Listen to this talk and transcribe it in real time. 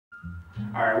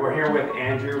All right, we're here with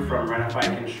Andrew from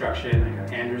Renoified Construction.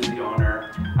 Andrew's the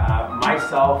owner.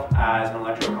 Myself, as an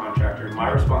electrical contractor, my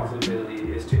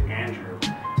responsibility is to Andrew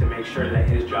to make sure that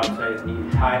his job site is neat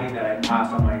and tidy, that I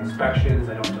pass on my inspections,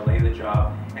 I don't delay the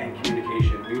job, and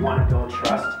communication. We want to build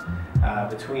trust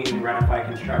between Renoified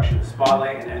Construction,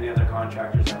 Spotlight, and any other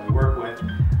contractors that we work with.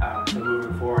 So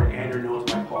moving forward, Andrew knows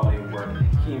my quality of work.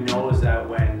 He knows that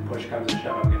when push comes to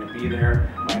shove, I'm going to be there.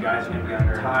 My guys are going to be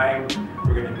on time.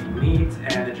 We're going to be neat,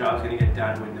 and the job's going to get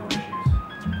done with no issues.